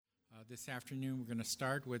This afternoon we're going to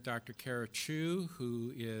start with Dr. Kara Chu,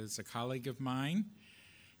 who is a colleague of mine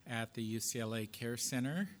at the UCLA Care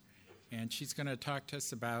Center, and she's going to talk to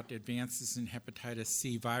us about advances in hepatitis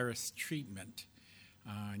C virus treatment.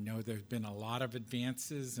 I know there have been a lot of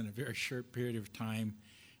advances in a very short period of time,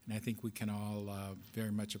 and I think we can all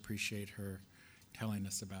very much appreciate her telling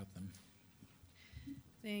us about them.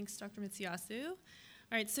 Thanks, Dr. Mitsiyasu.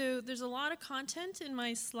 All right, so there's a lot of content in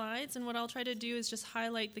my slides, and what I'll try to do is just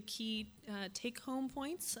highlight the key take-home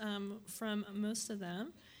points from most of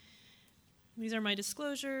them. These are my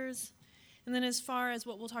disclosures. And then as far as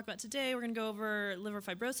what we'll talk about today, we're going to go over liver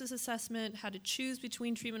fibrosis assessment, how to choose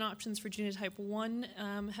between treatment options for genotype 1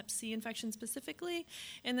 hep C infection specifically,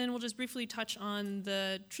 and then we'll just briefly touch on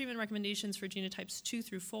the treatment recommendations for genotypes 2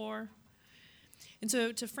 through 4. And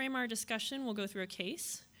so to frame our discussion, we'll go through a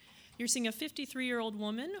case. You're seeing a 53-year-old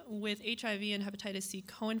woman with HIV and hepatitis C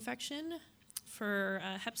co-infection for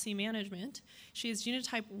hep C management. She has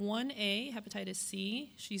genotype 1A hepatitis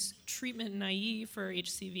C. She's treatment naive for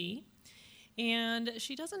HCV. And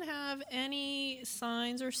she doesn't have any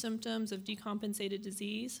signs or symptoms of decompensated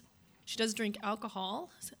disease. She does drink alcohol,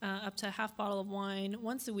 up to a half bottle of wine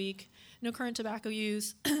once a week, no current tobacco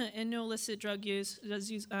use, and no illicit drug use.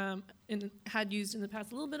 Had used in the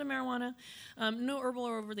past a little bit of marijuana, no herbal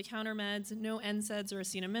or over-the-counter meds, no NSAIDs or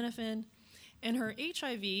acetaminophen. And her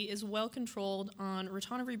HIV is well controlled on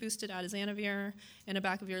ritonavir-boosted atazanavir and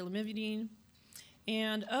abacavir lamivudine.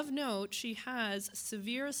 And of note, she has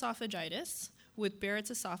severe esophagitis with Barrett's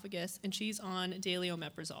esophagus, and she's on daily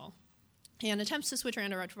omeprazole. And attempts to switch her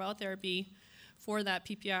antiretroviral therapy for that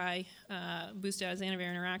PPI boosted atazanavir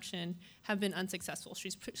interaction have been unsuccessful.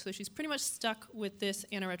 So she's pretty much stuck with this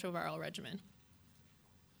antiretroviral regimen.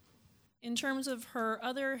 In terms of her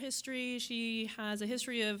other history, she has a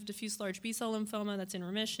history of diffuse large B-cell lymphoma that's in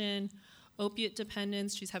remission, opiate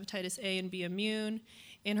dependence, she's hepatitis A and B immune,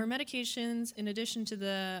 and her medications, in addition to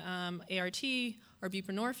the ART, are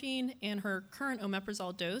buprenorphine, and her current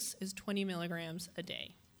omeprazole dose is 20 milligrams a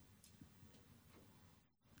day.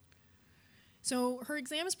 So her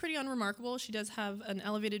exam is pretty unremarkable. She does have an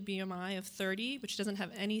elevated BMI of 30, but she doesn't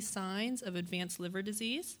have any signs of advanced liver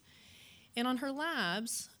disease. And on her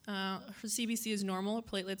labs, her CBC is normal. Her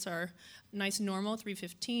platelets are nice and normal,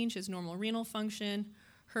 315. She has normal renal function.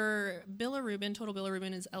 Her bilirubin, total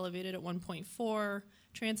bilirubin, is elevated at 1.4.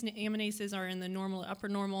 Transaminases are in the normal, upper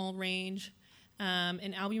normal range.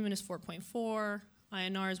 And albumin is 4.4.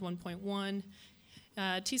 INR is 1.1.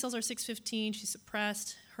 T cells are 615. She's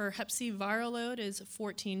suppressed. Her hep C viral load is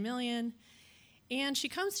 14 million. And she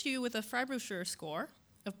comes to you with a FibroSure score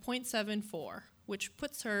of 0.74, which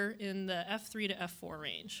puts her in the F3 to F4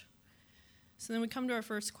 range. So then we come to our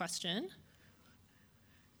first question.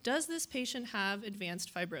 Does this patient have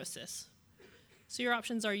advanced fibrosis? So your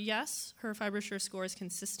options are yes, her FibroSure score is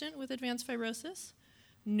consistent with advanced fibrosis.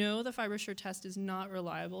 No, the FibroSure test is not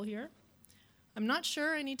reliable here. I'm not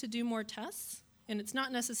sure, I need to do more tests. And it's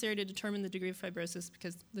not necessary to determine the degree of fibrosis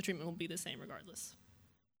because the treatment will be the same regardless.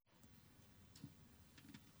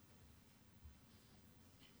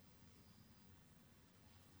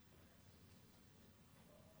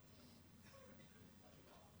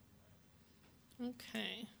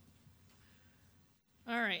 Okay.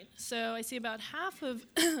 All right, so I see about half of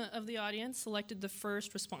the audience selected the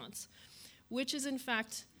first response, which is in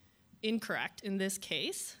fact incorrect in this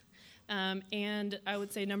case. And I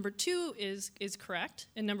would say number 2 is correct,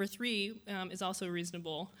 and number 3 is also a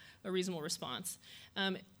reasonable response.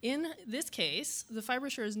 In this case, the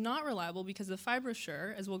FibroSure is not reliable because the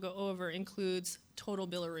FibroSure, as we'll go over, includes total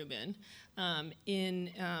bilirubin in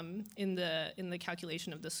the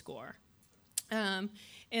calculation of the score. And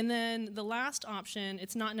then the last option,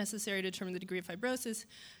 it's not necessary to determine the degree of fibrosis.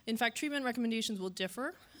 In fact, treatment recommendations will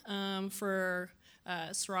differ for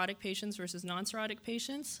cirrhotic patients versus non-cirrhotic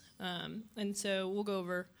patients. And so we'll go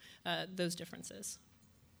over those differences.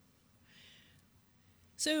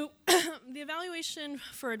 So the evaluation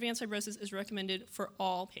for advanced fibrosis is recommended for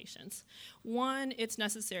all patients. One, it's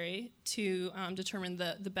necessary to determine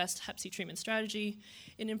the best hep C treatment strategy.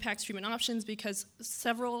 It impacts treatment options because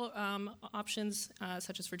several options,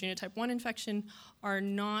 such as for genotype 1 infection, are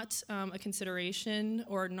not a consideration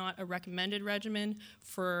or not a recommended regimen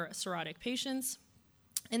for cirrhotic patients.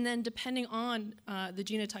 And then depending on the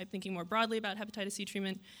genotype, thinking more broadly about hepatitis C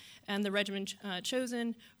treatment and the regimen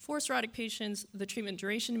chosen, for cirrhotic patients, the treatment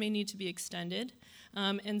duration may need to be extended,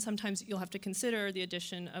 and sometimes you'll have to consider the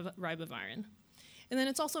addition of ribavirin. And then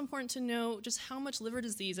it's also important to know just how much liver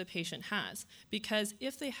disease a patient has, because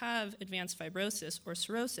if they have advanced fibrosis or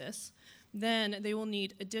cirrhosis, then they will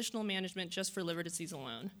need additional management just for liver disease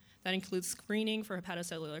alone. That includes screening for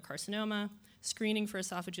hepatocellular carcinoma, screening for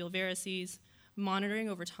esophageal varices, monitoring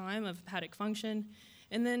over time of hepatic function,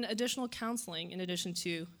 and then additional counseling in addition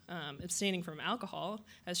to abstaining from alcohol,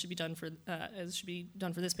 as should be done for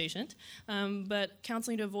this patient, but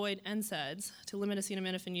counseling to avoid NSAIDs, to limit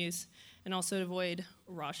acetaminophen use, and also to avoid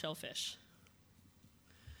raw shellfish.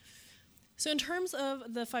 So in terms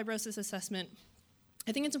of the fibrosis assessment,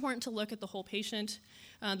 I think it's important to look at the whole patient.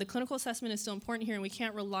 The clinical assessment is still important here, and we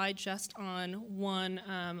can't rely just on one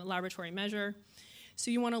laboratory measure.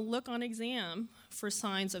 So you want to look on exam for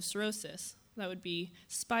signs of cirrhosis. That would be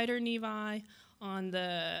spider nevi on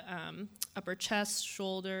the upper chest,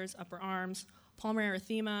 shoulders, upper arms, pulmonary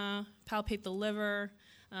erythema, palpate the liver,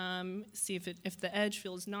 see if the edge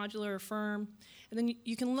feels nodular or firm. And then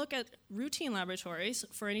you can look at routine laboratories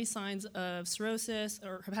for any signs of cirrhosis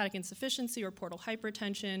or hepatic insufficiency or portal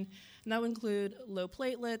hypertension, and that would include low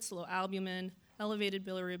platelets, low albumin, elevated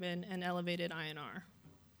bilirubin, and elevated INR.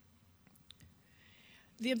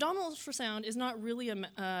 The abdominal ultrasound is not really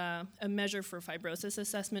a measure for fibrosis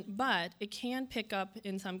assessment, but it can pick up,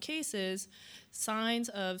 in some cases, signs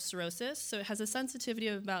of cirrhosis. So it has a sensitivity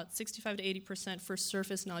of about 65 to 80% for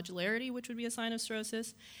surface nodularity, which would be a sign of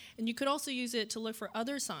cirrhosis. And you could also use it to look for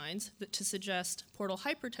other signs to suggest portal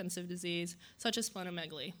hypertensive disease, such as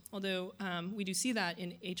splenomegaly, although we do see that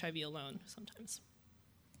in HIV alone sometimes.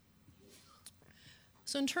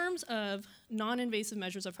 So in terms of non-invasive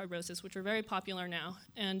measures of fibrosis, which are very popular now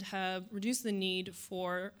and have reduced the need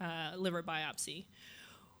for liver biopsy,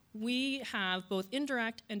 we have both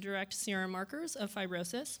indirect and direct serum markers of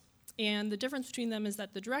fibrosis. And the difference between them is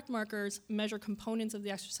that the direct markers measure components of the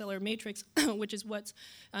extracellular matrix, which is what's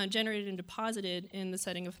generated and deposited in the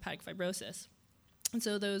setting of hepatic fibrosis. And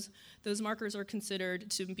so those markers are considered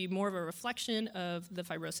to be more of a reflection of the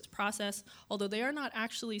fibrosis process, although they are not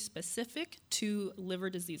actually specific to liver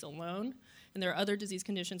disease alone, and there are other disease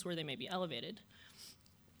conditions where they may be elevated.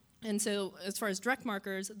 And so as far as direct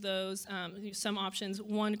markers, those some options,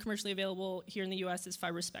 one commercially available here in the US is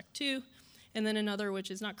FibroSpec2, and then another which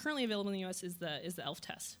is not currently available in the US is the ELF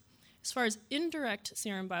test. As far as indirect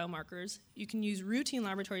serum biomarkers, you can use routine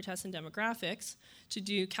laboratory tests and demographics to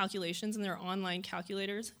do calculations, and there are online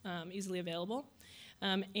calculators easily available.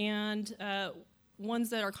 And ones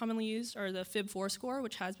that are commonly used are the FIB4 score,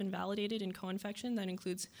 which has been validated in co-infection. That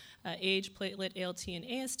includes age, platelet, ALT, and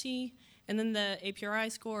AST, and then the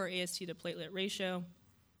APRI score, or AST to platelet ratio.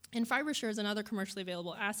 And FibroSure is another commercially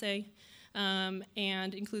available assay,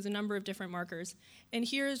 and includes a number of different markers. And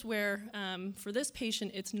here's where, for this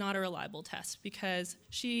patient, it's not a reliable test because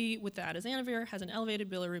she, with the atazanavir, has an elevated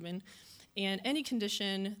bilirubin, and any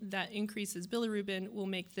condition that increases bilirubin will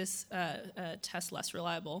make this test less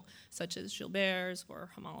reliable, such as Gilbert's or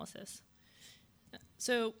hemolysis.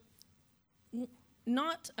 So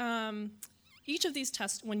each of these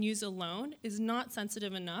tests, when used alone, is not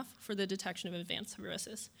sensitive enough for the detection of advanced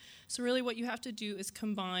fibrosis. So really what you have to do is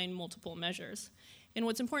combine multiple measures. And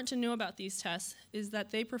what's important to know about these tests is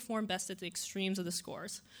that they perform best at the extremes of the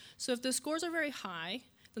scores. So if the scores are very high,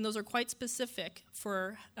 then those are quite specific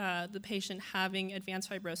for the patient having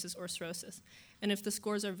advanced fibrosis or cirrhosis. And if the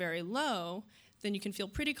scores are very low, then you can feel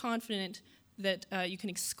pretty confident that you can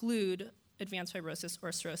exclude advanced fibrosis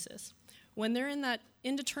or cirrhosis. When they're in that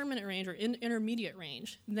indeterminate range or intermediate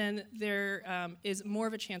range, then there is more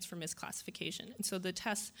of a chance for misclassification. And so the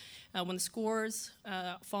tests, when the scores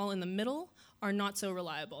fall in the middle, are not so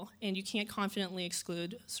reliable, and you can't confidently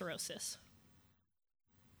exclude cirrhosis.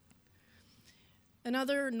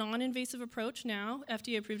 Another non-invasive approach now,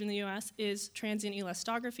 FDA approved in the US, is transient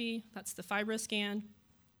elastography. That's the FibroScan.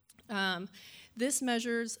 This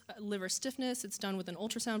measures liver stiffness. It's done with an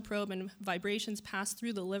ultrasound probe, and vibrations pass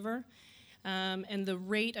through the liver. And the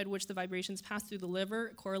rate at which the vibrations pass through the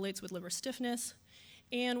liver correlates with liver stiffness.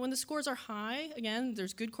 And when the scores are high, again,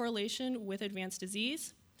 there's good correlation with advanced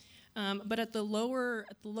disease. But at the lower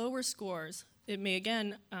scores, it may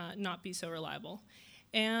again not be so reliable.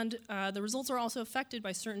 And the results are also affected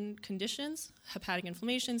by certain conditions, hepatic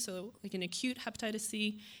inflammation. So like in acute hepatitis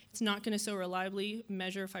C, it's not going to so reliably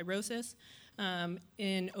measure fibrosis.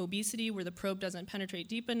 In obesity, where the probe doesn't penetrate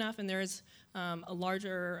deep enough, and there is a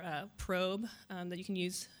larger probe that you can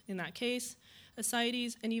use in that case.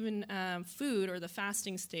 Ascites and even food or the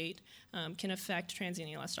fasting state can affect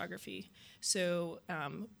transient elastography. So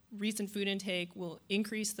recent food intake will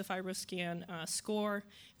increase the FibroScan score.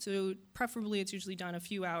 So preferably it's usually done a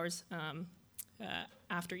few hours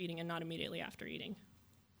after eating and not immediately after eating.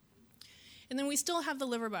 And then we still have the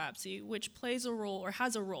liver biopsy, which plays a role or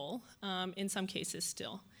has a role in some cases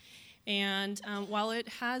still. And while it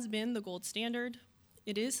has been the gold standard,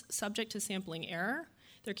 it is subject to sampling error.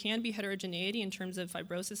 There can be heterogeneity in terms of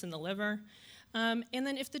fibrosis in the liver. And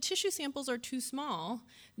then if the tissue samples are too small,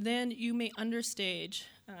 then you may understage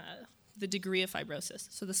the degree of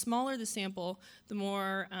fibrosis. So the smaller the sample, the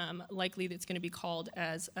more likely it's going to be called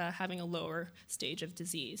as having a lower stage of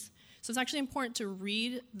disease. So it's actually important to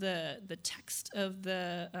read the text of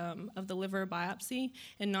the liver biopsy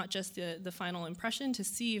and not just the final impression to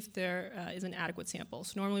see if there is an adequate sample.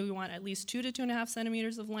 So normally we want at least 2 to 2.5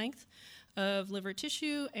 centimeters of length of liver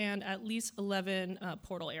tissue and at least 11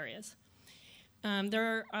 portal areas.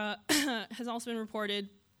 There has also been reported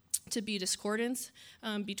to be discordance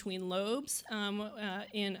between lobes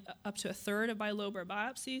in up to a third of bilobar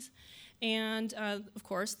biopsies. And of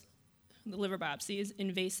course, the liver biopsy is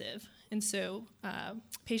invasive, and so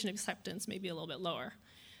patient acceptance may be a little bit lower.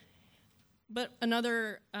 But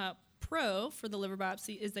another pro for the liver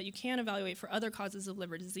biopsy is that you can evaluate for other causes of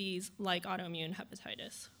liver disease like autoimmune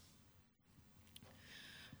hepatitis.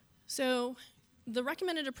 So the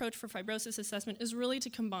recommended approach for fibrosis assessment is really to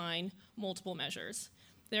combine multiple measures.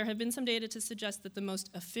 There have been some data to suggest that the most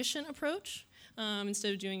efficient approach,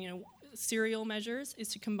 instead of doing serial measures, is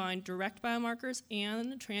to combine direct biomarkers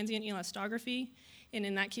and transient elastography. And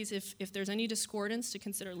in that case, if there's any discordance, to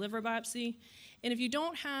consider liver biopsy. And if you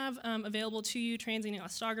don't have available to you transient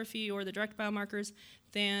elastography or the direct biomarkers,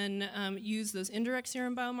 then use those indirect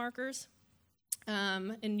serum biomarkers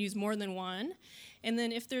and use more than one. And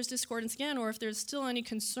then if there's discordance again, or if there's still any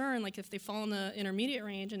concern, like if they fall in the intermediate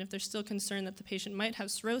range, and if there's still concern that the patient might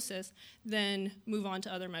have cirrhosis, then move on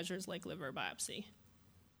to other measures like liver biopsy.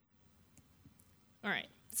 All right,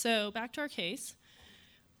 so back to our case.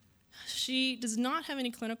 She does not have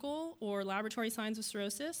any clinical or laboratory signs of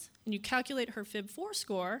cirrhosis, and you calculate her FIB-4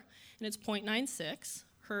 score, and it's 0.96.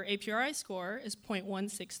 Her APRI score is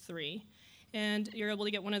 0.163. And you're able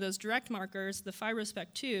to get one of those direct markers, the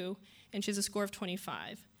FibroSpec-2, and she has a score of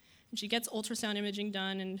 25. And she gets ultrasound imaging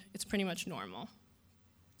done, and it's pretty much normal.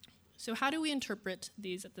 So how do we interpret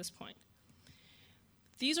these at this point?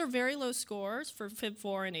 These are very low scores for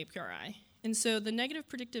FIB-4 and APRI. And so the negative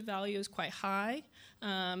predictive value is quite high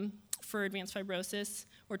for advanced fibrosis,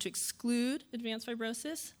 or to exclude advanced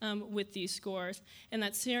fibrosis with these scores. And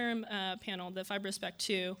that serum panel, the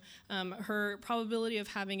FibroSpec-2, her probability of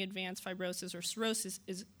having advanced fibrosis or cirrhosis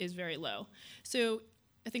is very low. So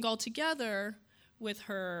I think altogether, with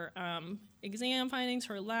her exam findings,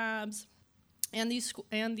 her labs, and these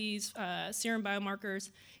serum biomarkers,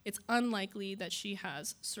 it's unlikely that she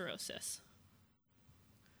has cirrhosis.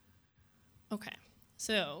 Okay.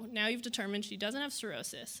 So now you've determined she doesn't have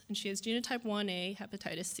cirrhosis, and she has genotype 1A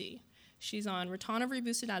hepatitis C. She's on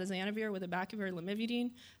ritonavir-boosted atazanavir with abacavir lamivudine,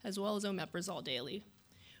 as well as omeprazole daily.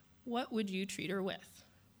 What would you treat her with?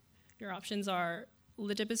 Your options are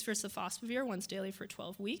latipizivir sofosbuvir once daily for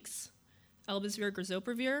 12 weeks, elbasvir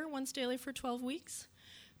grazoprevir once daily for 12 weeks,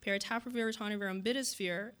 paritaprevir ritonavir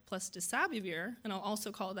ombidisvir plus dasabivir, and I'll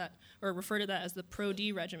also call that, or refer to that as the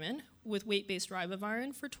Pro-D regimen, with weight-based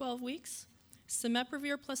ribavirin for 12 weeks,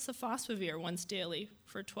 Cimeprevir plus sofosbuvir once daily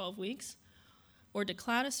for 12 weeks, or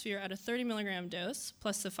decladisvir at a 30 milligram dose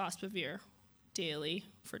plus sofosbuvir daily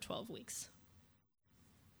for 12 weeks.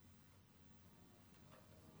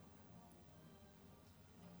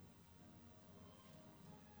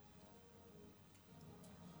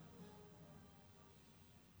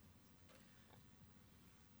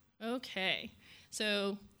 Okay,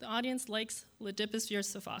 so the audience likes latipizivir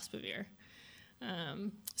sofosbuvir.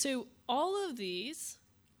 So all of these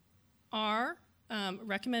are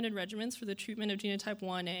recommended regimens for the treatment of genotype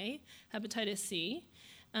 1A hepatitis C.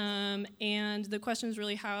 And the question is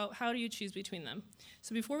really how do you choose between them?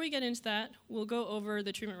 So before we get into that, we'll go over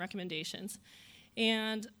the treatment recommendations.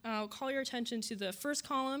 And I'll call your attention to the first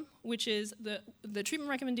column, which is the treatment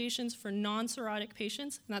recommendations for non-cirrhotic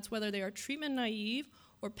patients, and that's whether they are treatment naive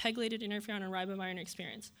or pegylated interferon and ribavirin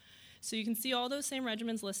experienced. So you can see all those same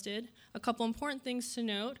regimens listed. A couple important things to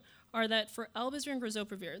note are that for elbasvir and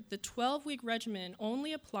grazoprevir, the 12-week regimen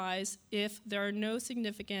only applies if there are no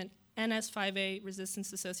significant NS5A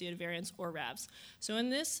resistance-associated variants or RAVs. So in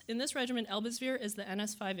this regimen, elbasvir is the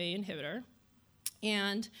NS5A inhibitor.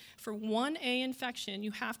 And for 1A infection,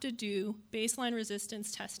 you have to do baseline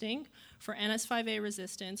resistance testing for NS5A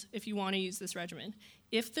resistance if you want to use this regimen.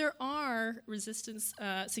 If there are resistance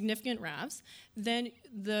significant RAVs, then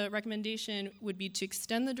the recommendation would be to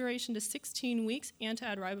extend the duration to 16 weeks and to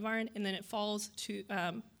add ribavirin, and then it falls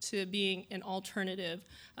to being an alternative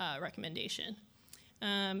recommendation.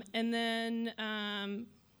 And then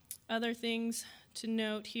other things to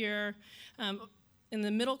note here, In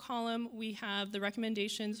the middle column, we have the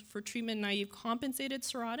recommendations for treatment-naive compensated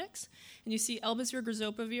cirrhotics. And you see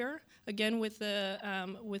elbasvir-grazopavir, again with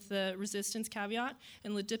the resistance caveat,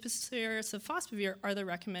 and ledipasvir-sofosbuvir are the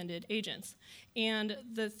recommended agents. And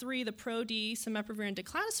the three, the Pro-D, cimeprevir, and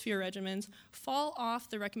declatosphere regimens, fall off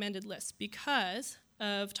the recommended list because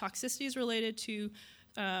of toxicities related to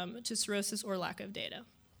cirrhosis or lack of data.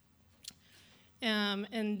 On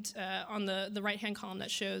the right-hand column, that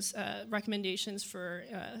shows recommendations for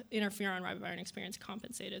interferon ribavirin-experienced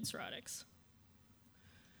compensated cirrhotics.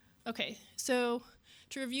 Okay, so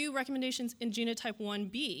to review recommendations in genotype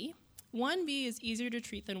 1B, 1B is easier to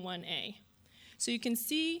treat than 1A. So you can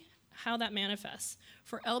see how that manifests.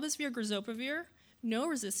 For elbasvir-grazopavir, no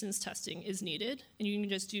resistance testing is needed, and you can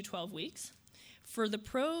just do 12 weeks. For the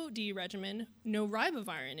Pro-D regimen, no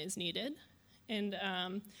ribavirin is needed,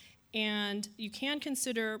 and you can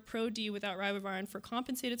consider Pro-D without ribavirin for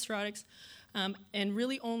compensated cirrhotics, and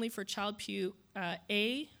really only for Child-Pugh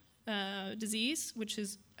A disease, which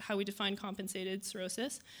is how we define compensated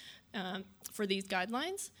cirrhosis for these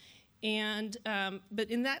guidelines. But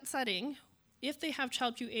in that setting, if they have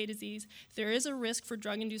Child-Pugh A disease, there is a risk for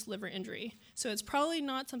drug-induced liver injury. So it's probably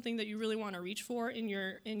not something that you really want to reach for in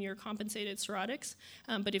your compensated cirrhotics.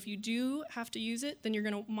 But if you do have to use it, then you're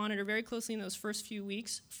going to monitor very closely in those first few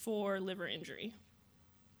weeks for liver injury.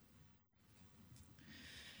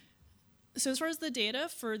 So as far as the data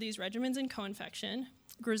for these regimens in co-infection,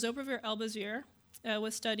 grazopavir-elbasvir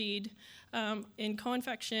was studied in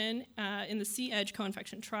co-infection in the C-EDGE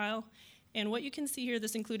co-infection trial. And what you can see here,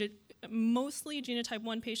 this included mostly genotype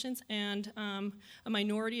 1 patients and a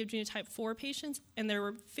minority of genotype 4 patients, and there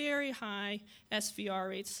were very high SVR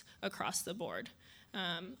rates across the board.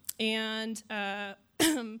 Only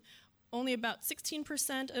about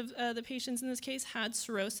 16% of the patients in this case had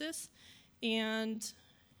cirrhosis, and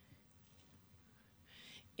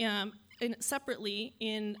separately,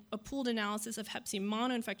 in a pooled analysis of Hep C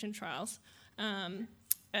monoinfection trials,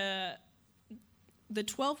 the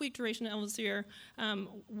 12-week duration of elbasvir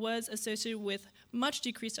was associated with much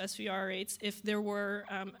decreased SVR rates if there were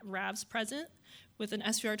RAVs present, with an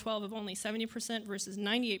SVR12 of only 70% versus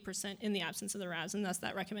 98% in the absence of the RAVs, and thus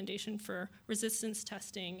that recommendation for resistance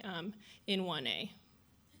testing in 1A.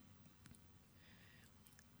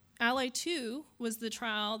 Ally 2 was the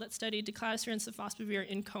trial that studied declatosphere and sofosbuvir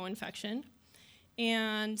in co-infection.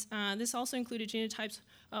 And this also included genotypes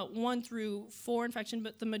 1 through 4 infection,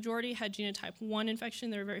 but the majority had genotype 1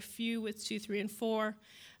 infection. There were very few with 2, 3, and 4.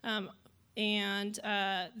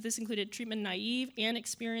 This included treatment-naive and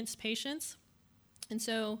experienced patients. And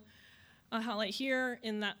so I'll highlight here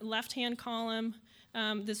in that left-hand column,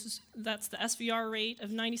 that's the SVR rate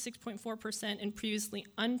of 96.4% in previously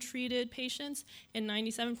untreated patients and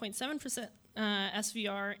 97.7%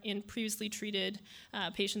 SVR in previously treated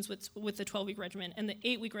patients with the 12-week regimen, and the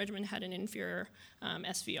 8-week regimen had an inferior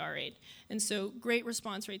SVR rate. And so great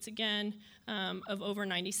response rates, again, of over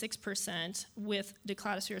 96% with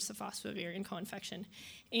declatosphere sofosbuvir in co-infection.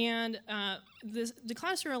 And this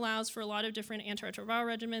declatosphere allows for a lot of different antiretroviral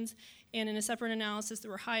regimens, and in a separate analysis,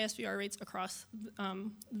 there were high SVR rates across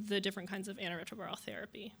the different kinds of antiretroviral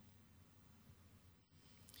therapy.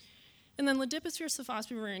 And then ledipasvir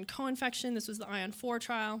sofosbuvir in co-infection. This was the ION-4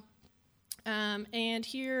 trial. And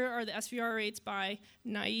here are the SVR rates by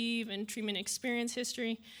naive and treatment experience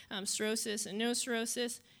history, cirrhosis and no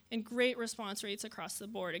cirrhosis, and great response rates across the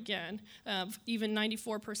board, again, of even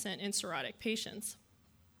 94% in cirrhotic patients.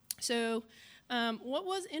 So what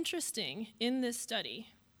was interesting in this study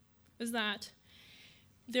was that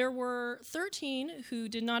there were 13 who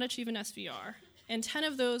did not achieve an SVR, and 10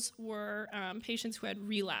 of those were patients who had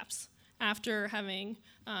relapse after having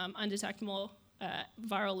undetectable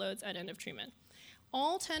viral loads at end of treatment.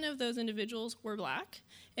 All 10 of those individuals were Black,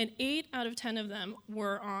 and 8 out of 10 of them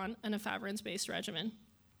were on an efavirenz-based regimen.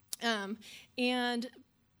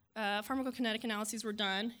 Pharmacokinetic analyses were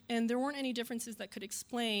done, and there weren't any differences that could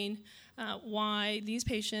explain why these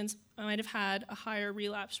patients might have had a higher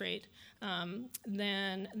relapse rate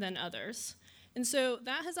than others. And so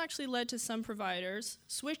that has actually led to some providers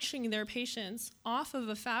switching their patients off of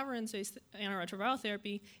efavirenz-based antiretroviral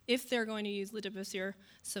therapy if they're going to use ledipasvir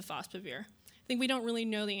sofosbuvir. I think we don't really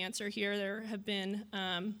know the answer here. There have been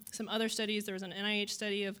some other studies. There was an NIH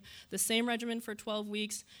study of the same regimen for 12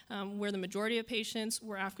 weeks where the majority of patients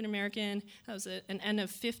were African American. That was an N of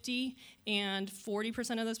 50, and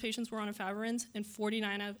 40% of those patients were on efavirenz, and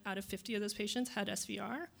 49 out of 50 of those patients had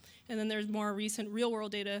SVR. And then there's more recent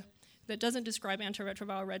real-world data that doesn't describe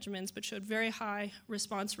antiretroviral regimens but showed very high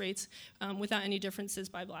response rates without any differences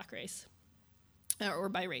by Black race, or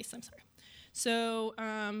by race, I'm sorry. So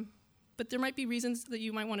But there might be reasons that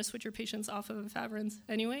you might want to switch your patients off of efavirenz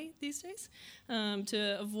anyway these days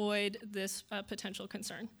to avoid this potential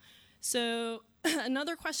concern. So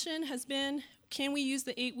another question has been, can we use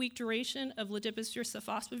the 8-week duration of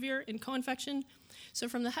ledipasvir/sofosbuvir in co-infection? So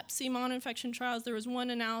from the Hep C monoinfection trials, there was one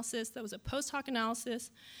analysis that was a post-hoc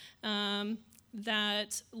analysis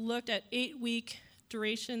that looked at 8-week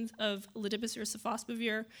durations of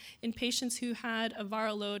ledipasvir/sofosbuvir in patients who had a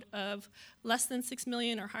viral load of less than 6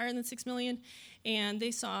 million or higher than 6 million, and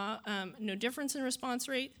they saw no difference in response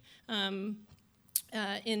rate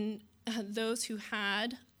in those who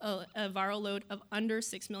had a viral load of under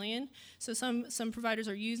 6 million. So some providers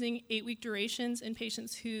are using 8-week durations in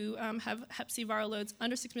patients who have Hep C viral loads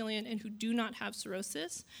under 6 million and who do not have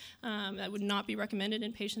cirrhosis. That would not be recommended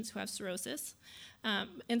in patients who have cirrhosis.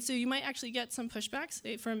 And so you might actually get some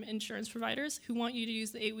pushbacks from insurance providers who want you to use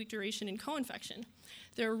the 8-week duration in co-infection.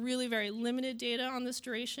 There are really very limited data on this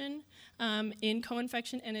duration in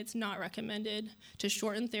co-infection, and it's not recommended to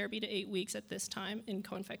shorten therapy to 8 weeks at this time in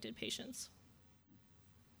co-infected patients.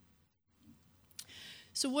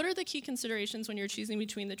 So what are the key considerations when you're choosing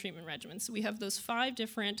between the treatment regimens? So we have those 5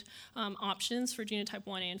 different options for genotype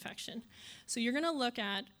 1A infection. So you're going to look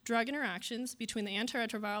at drug interactions between the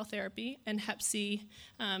antiretroviral therapy and Hep C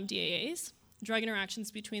DAAs, drug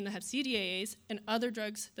interactions between the Hep C DAAs and other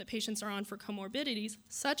drugs that patients are on for comorbidities,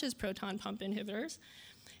 such as proton pump inhibitors,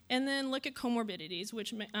 and then look at comorbidities,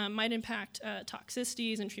 which might impact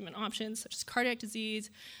toxicities and treatment options, such as cardiac disease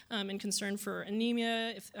and concern for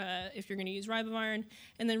anemia if you're going to use ribavirin,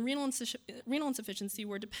 and then renal insufficiency,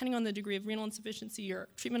 where depending on the degree of renal insufficiency, your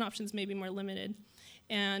treatment options may be more limited.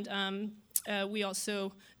 And we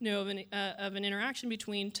also know of an interaction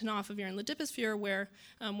between tenofovir and ledipasvir, where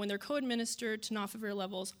when they're co-administered, tenofovir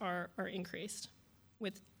levels are increased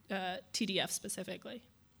with TDF specifically.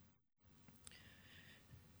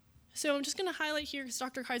 So I'm just going to highlight here, because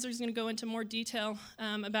Dr. Kaiser is going to go into more detail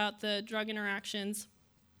about the drug interactions,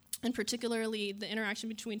 and particularly the interaction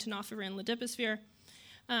between tenofovir and ledipasvir.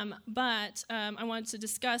 But I wanted to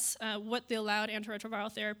discuss what the allowed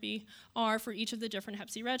antiretroviral therapy are for each of the different Hep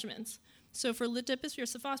C regimens. So for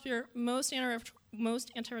ledipasvir/sofosbuvir, most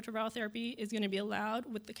antiretroviral therapy is going to be allowed,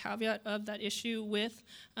 with the caveat of that issue with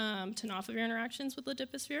tenofovir interactions with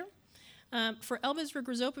ledipasvir. For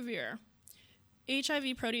elbasvir/grazopivir,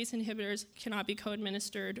 HIV protease inhibitors cannot be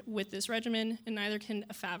co-administered with this regimen, and neither can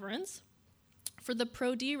efavirenz. For the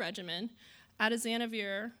Pro-D regimen,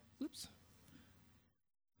 atazanavir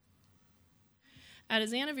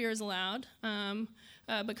is allowed,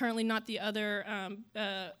 but currently not the other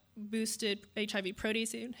boosted HIV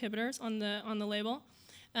protease inhibitors on the label.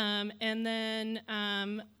 And then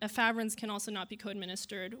efavirenz can also not be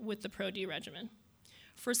co-administered with the Pro-D regimen.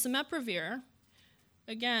 For cimeprevir,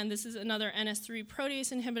 again, this is another NS3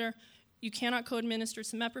 protease inhibitor. You cannot co-administer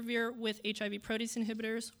cimeprevir with HIV protease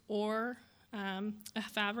inhibitors or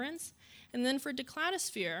efavirenz. And then for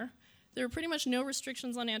decladisvir, there are pretty much no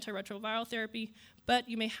restrictions on antiretroviral therapy, but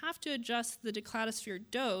you may have to adjust the decladisvir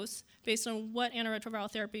dose based on what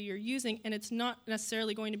antiretroviral therapy you're using, and it's not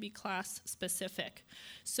necessarily going to be class-specific.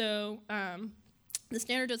 So the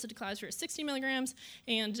standard dose of decladisvir is 60 milligrams,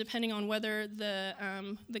 and depending on whether the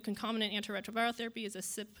concomitant antiretroviral therapy is a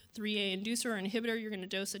CYP3A inducer or inhibitor, you're going to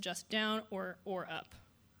dose adjust down or up.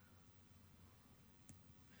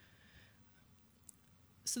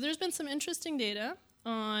 So there's been some interesting data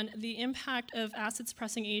on the impact of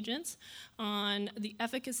acid-suppressing agents on the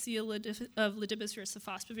efficacy of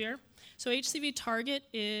ledipasvir/sofosbuvir. So HCV Target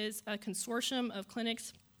is a consortium of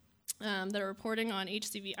clinics that are reporting on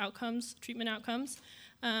HCV outcomes, treatment outcomes,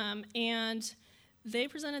 and they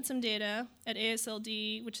presented some data at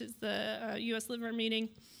AASLD, which is the U.S. liver meeting,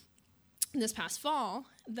 this past fall,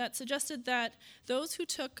 that suggested that those who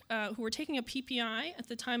were taking a PPI at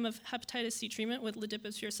the time of hepatitis C treatment with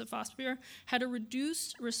ledipasvir/sofosbuvir had a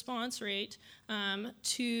reduced response rate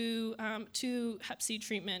to Hep C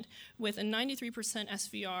treatment with a 93%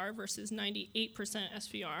 SVR versus 98%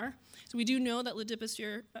 SVR. So we do know that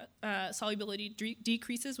ledipasvir solubility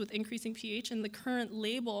decreases with increasing pH, and the current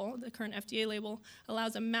label, the current FDA label,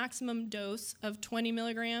 allows a maximum dose of 20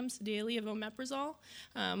 milligrams daily of omeprazole,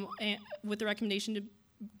 with the recommendation to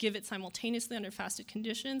give it simultaneously under fasted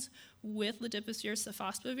conditions with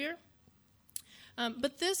ledipasvir/sofosbuvir.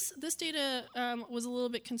 But this data was a little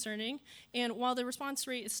bit concerning, and while the response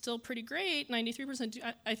rate is still pretty great, 93%,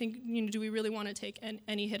 I think, do we really want to take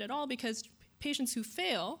any hit at all? Because patients who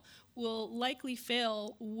fail will likely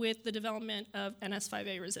fail with the development of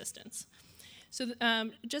NS5A resistance. So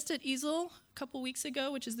just at EASL a couple weeks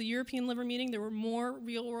ago, which is the European Liver Meeting, there were more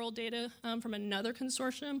real-world data from another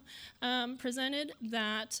consortium presented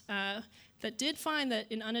that did find that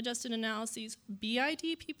in unadjusted analyses, BID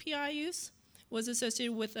PPI use was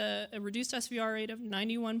associated with a reduced SVR rate of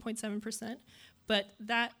 91.7%, but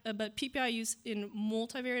PPI use in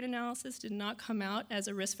multivariate analysis did not come out as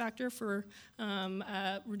a risk factor for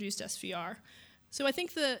reduced SVR. So I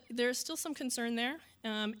think that there's still some concern there,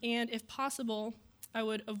 and if possible, I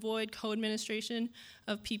would avoid co-administration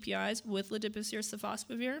of PPIs with ladipavir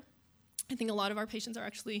sofosbuvir. I think a lot of our patients are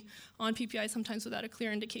actually on PPI sometimes without a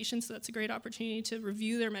clear indication, so that's a great opportunity to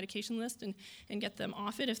review their medication list and get them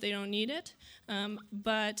off it if they don't need it.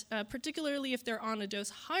 But particularly if they're on a dose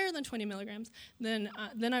higher than 20 milligrams, then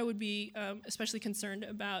I would be especially concerned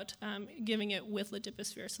about giving it with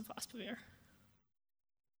ladipavir sofosbuvir.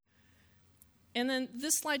 And then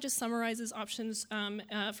this slide just summarizes options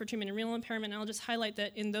for treatment in renal impairment, and I'll just highlight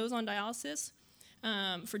that in those on dialysis,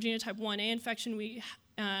 for genotype 1A infection,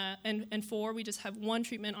 and 4, we just have one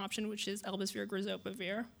treatment option, which is elbasvir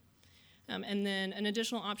grazopavir, and then an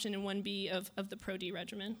additional option in 1B of the Pro-D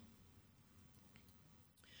regimen.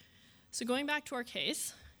 So going back to our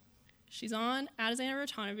case, she's on atazanavir,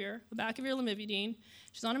 ritonavir, abacavir, lamivudine,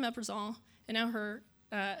 she's on omeprazole, and now her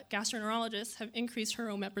gastroenterologists have increased her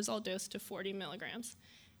omeprazole dose to 40 milligrams.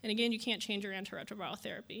 And again, you can't change your antiretroviral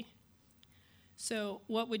therapy. So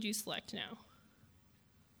what would you select now?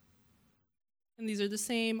 And these are the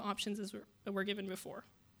same options as were given before.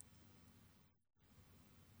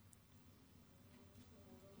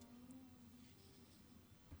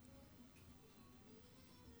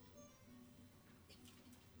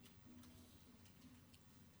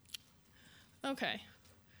 Okay.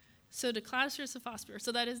 So decladisvir sofosbuvir.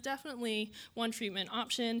 So that is definitely one treatment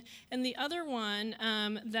option. And the other one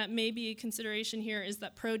that may be a consideration here is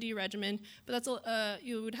that Pro-D regimen. But that's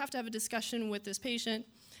you would have to have a discussion with this patient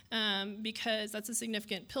because that's a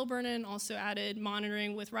significant pill burden, also added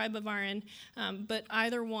monitoring with ribavirin. But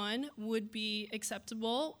either one would be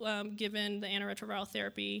acceptable given the antiretroviral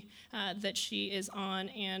therapy that she is on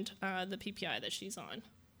and the PPI that she's on.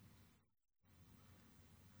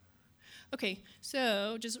 Okay,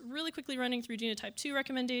 so just really quickly running through genotype 2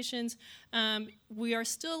 recommendations. We are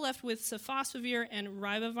still left with sofosbuvir and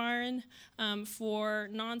ribavirin for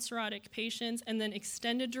non-cirrhotic patients, and then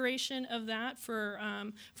extended duration of that for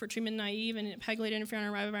treatment-naive and pegylated interferon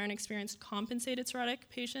and ribavirin-experienced compensated cirrhotic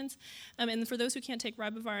patients. And for those who can't take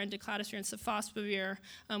ribavirin, decladisvir and sofosbuvir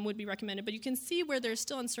would be recommended. But you can see where there's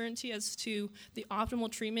still uncertainty as to the optimal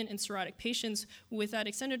treatment in cirrhotic patients, with that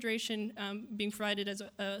extended duration being provided as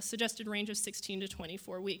a suggested range of 16 to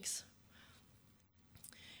 24 weeks.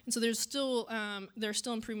 And so there are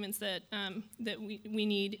still improvements that we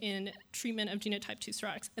need in treatment of genotype 2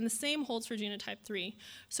 cirrhotics. And the same holds for genotype 3.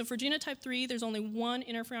 So for genotype 3, there's only one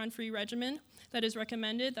interferon-free regimen that is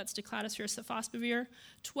recommended. That's decladisvir sofosbuvir,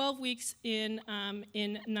 12 weeks in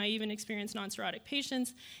naive and experienced non-cirrhotic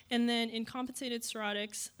patients. And then in compensated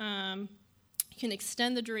cirrhotics, you can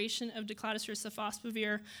extend the duration of decladisvir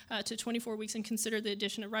sofosbuvir to 24 weeks and consider the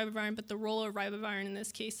addition of ribavirin, but the role of ribavirin in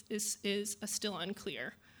this case is still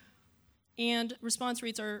unclear. And response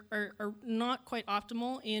rates are not quite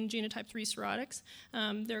optimal in genotype 3 cirrhotics.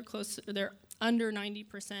 They're under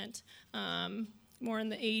 90%, more in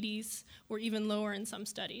the 80s, or even lower in some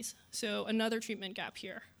studies. So another treatment gap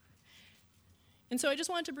here. And so I just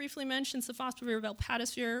wanted to briefly mention sofosbuvir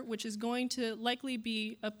velpatasvir, which is going to likely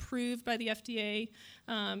be approved by the FDA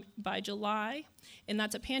by July. And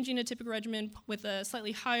that's a pangenotypic regimen with a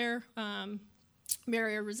slightly higher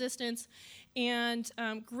barrier resistance, and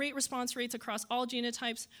great response rates across all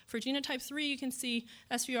genotypes. For genotype 3, you can see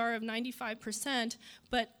SVR of 95%,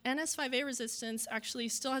 but NS5A resistance actually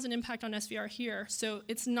still has an impact on SVR here. So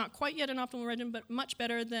it's not quite yet an optimal regimen, but much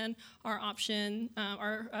better than our option,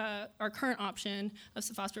 our current option of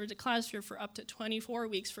sofosbuvir decladisvir for up to 24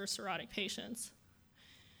 weeks for cirrhotic patients.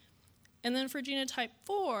 And then for genotype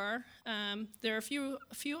 4, there are a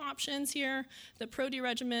few options here: the Pro-D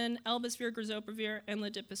regimen, elbasvir grazopavir, and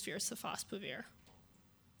ladipavir sofosbuvir.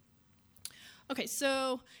 Okay,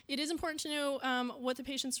 so it is important to know what the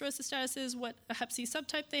patient's cirrhosis status is, what a hep C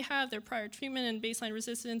subtype they have, their prior treatment and baseline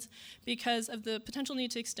resistance, because of the potential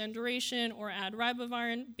need to extend duration or add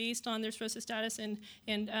ribavirin based on their cirrhosis status and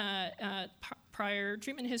prior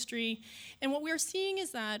treatment history. And what we are seeing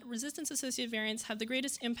is that resistance-associated variants have the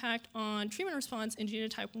greatest impact on treatment response in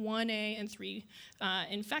genotype 1A and 3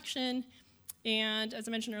 infection. And as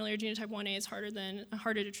I mentioned earlier, genotype 1A is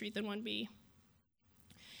harder to treat than 1B.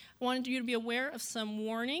 I wanted you to be aware of some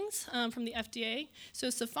warnings from the FDA. So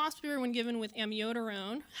sofosbuvir, when given with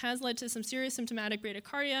amiodarone, has led to some serious symptomatic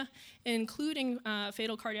bradycardia, including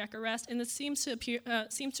fatal cardiac arrest, and this seems to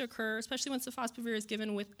occur, especially when sofosbuvir is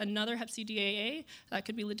given with another Hep C DAA. That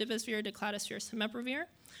could be ledivosvir, decladisvir, cimeprevir.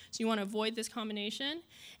 So you want to avoid this combination.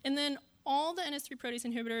 And then all the NS3 protease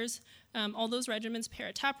inhibitors, all those regimens,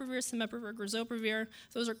 paritaprevir, cimeprevir, grizoprevir,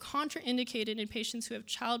 those are contraindicated in patients who have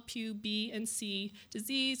Child-Pugh B and C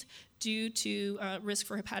disease due to risk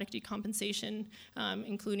for hepatic decompensation,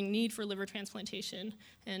 including need for liver transplantation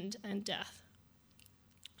and death.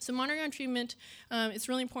 So monitoring on treatment, it's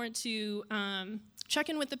really important to check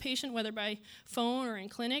in with the patient, whether by phone or in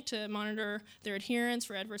clinic, to monitor their adherence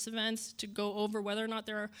for adverse events, to go over whether or not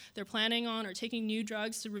they're planning on or taking new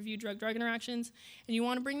drugs, to review drug-drug interactions. And you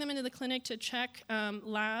want to bring them into the clinic to check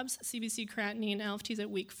labs, CBC, creatinine, LFTs at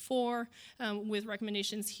week 4, with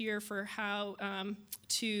recommendations here for how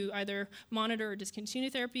to either monitor or discontinue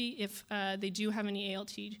therapy if they do have any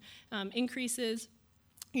ALT increases.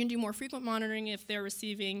 You can do more frequent monitoring if they're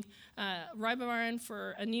receiving ribavirin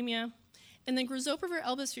for anemia. And then grizoprevir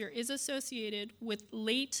elbasvir is associated with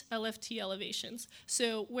late LFT elevations.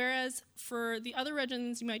 So whereas for the other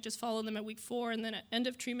regimens, you might just follow them at week 4 and then at end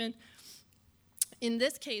of treatment, in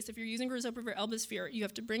this case, if you're using grizoprevir elbasvir, you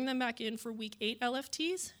have to bring them back in for week 8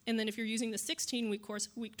 LFTs, and then if you're using the 16-week course,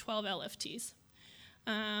 week 12 LFTs.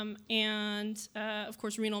 Of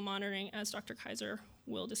course, renal monitoring, as Dr. Kaiser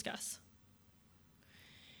will discuss.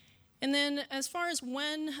 And then as far as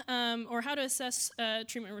when or how to assess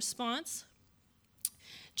treatment response,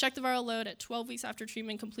 check the viral load at 12 weeks after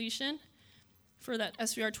treatment completion for that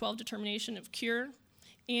SVR12 determination of cure.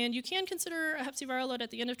 And you can consider a Hep C viral load at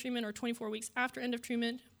the end of treatment or 24 weeks after end of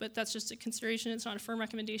treatment, but that's just a consideration. It's not a firm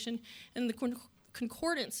recommendation. And the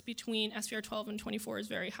concordance between SVR12 and 24 is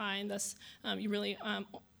very high, and thus you really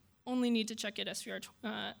only need to check at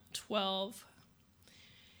SVR12.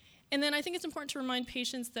 And then I think it's important to remind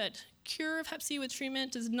patients that cure of Hep C with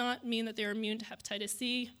treatment does not mean that they're immune to hepatitis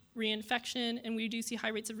C, reinfection, and we do see high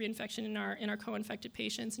rates of reinfection in our co-infected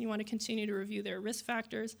patients, and you want to continue to review their risk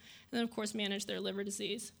factors, and then, of course, manage their liver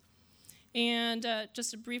disease. And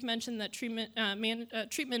just a brief mention that treatment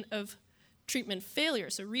of treatment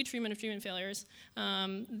failures, so retreatment of treatment failures,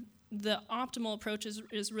 the optimal approach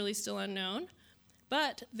is really still unknown,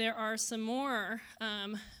 but there are some more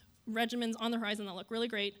regimens on the horizon that look really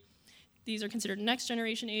great. These are considered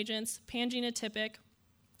next-generation agents, pangenotypic,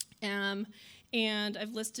 and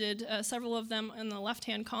I've listed several of them in the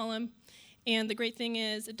left-hand column. And the great thing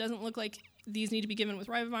is it doesn't look like these need to be given with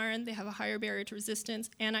ribavirin. They have a higher barrier to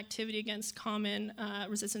resistance and activity against common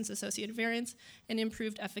resistance-associated variants and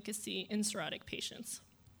improved efficacy in cirrhotic patients.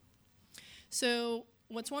 So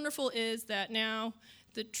what's wonderful is that now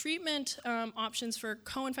the treatment options for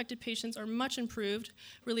co-infected patients are much improved.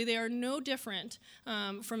 Really, they are no different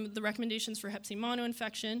from the recommendations for Hep C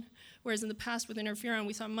monoinfection, whereas in the past with interferon,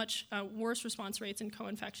 we saw much worse response rates in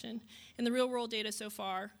co-infection. And the real-world data so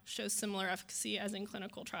far shows similar efficacy as in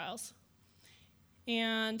clinical trials.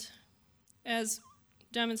 And as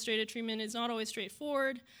demonstrated, treatment is not always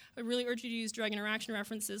straightforward. I really urge you to use drug interaction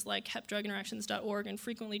references like hepdruginteractions.org and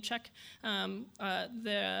frequently check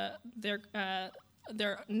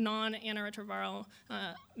their non-antiretroviral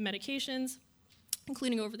medications,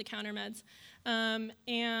 including over-the-counter meds,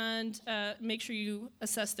 and make sure you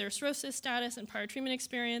assess their cirrhosis status and prior treatment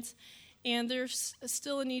experience. And there's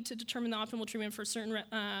still a need to determine the optimal treatment for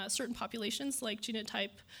certain populations, like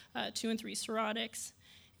genotype 2 and 3 cirrhotics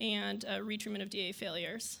and retreatment of DA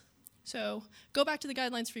failures. So go back to the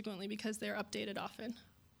guidelines frequently because they're updated often.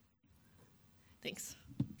 Thanks.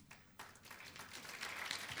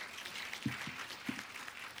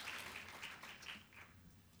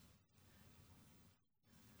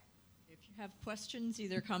 Have questions,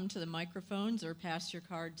 either come to the microphones or pass your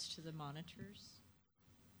cards to the monitors.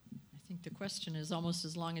 I think the question is almost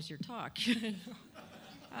as long as your talk.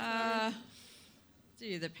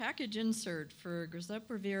 The package insert for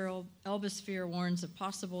grizoprevir elbasvir warns of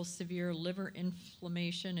possible severe liver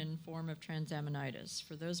inflammation in form of transaminitis.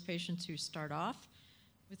 For those patients who start off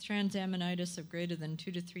with transaminitis of greater than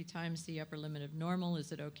 2 to 3 times the upper limit of normal,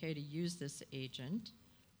 is it okay to use this agent?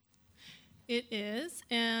 It is,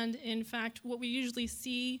 and in fact, what we usually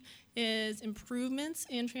see is improvements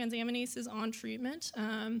in transaminases on treatment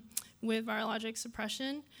with virologic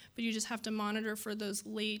suppression, but you just have to monitor for those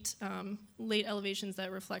late elevations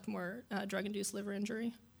that reflect more drug-induced liver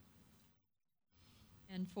injury.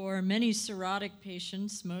 And for many cirrhotic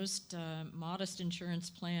patients, most modest insurance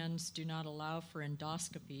plans do not allow for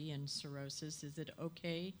endoscopy in cirrhosis. Is it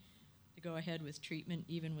okay to to go ahead with treatment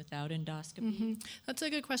even without endoscopy? Mm-hmm. That's a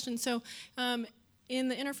good question. So in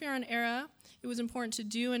the interferon era, it was important to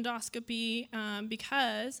do endoscopy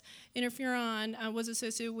because interferon was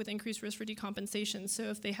associated with increased risk for decompensation. So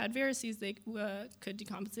if they had varices, they could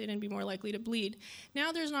decompensate and be more likely to bleed.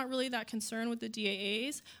 Now there's not really that concern with the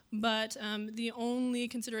DAAs, but the only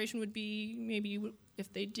consideration would be maybe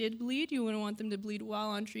if they did bleed, you wouldn't want them to bleed while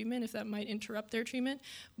on treatment if that might interrupt their treatment.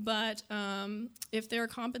 But if they're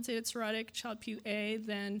compensated cirrhotic Child-Pugh A,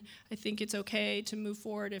 then I think it's okay to move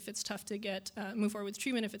forward if it's tough to get move forward with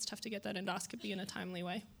treatment if it's tough to get that endoscopy in a timely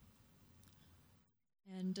way.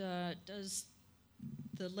 And does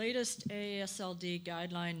the latest AASLD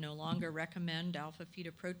guideline no longer recommend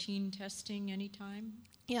alpha-fetoprotein testing anytime?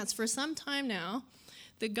 Yes, for some time now,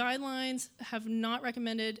 the guidelines have not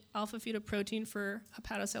recommended alpha-fetoprotein for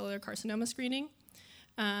hepatocellular carcinoma screening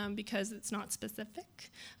because it's not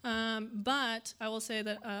specific. But I will say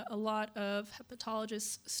that a lot of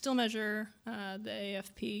hepatologists still measure the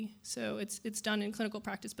AFP, so it's done in clinical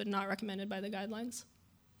practice but not recommended by the guidelines.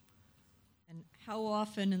 And how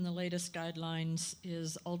often in the latest guidelines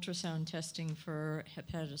is ultrasound testing for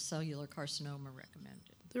hepatocellular carcinoma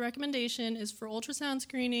recommended? The recommendation is for ultrasound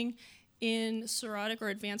screening in cirrhotic or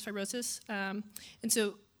advanced fibrosis. And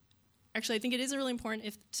so actually I think it is really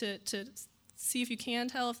important to see if you can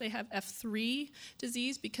tell if they have F3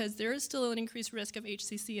 disease, because there is still an increased risk of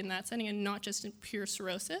HCC in that setting and not just in pure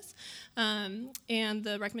cirrhosis. And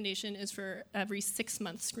the recommendation is for every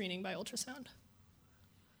 6-month screening by ultrasound.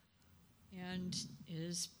 And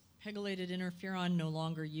is pegylated interferon no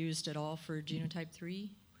longer used at all for genotype 3?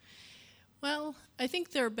 Well, I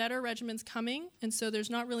think there are better regimens coming, and so there's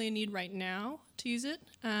not really a need right now to use it.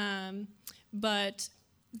 But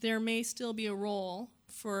there may still be a role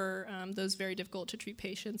for those very difficult to treat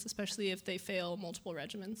patients, especially if they fail multiple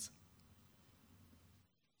regimens.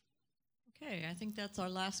 Okay, I think that's our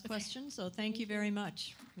last question, so thank you very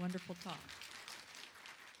much. Wonderful talk.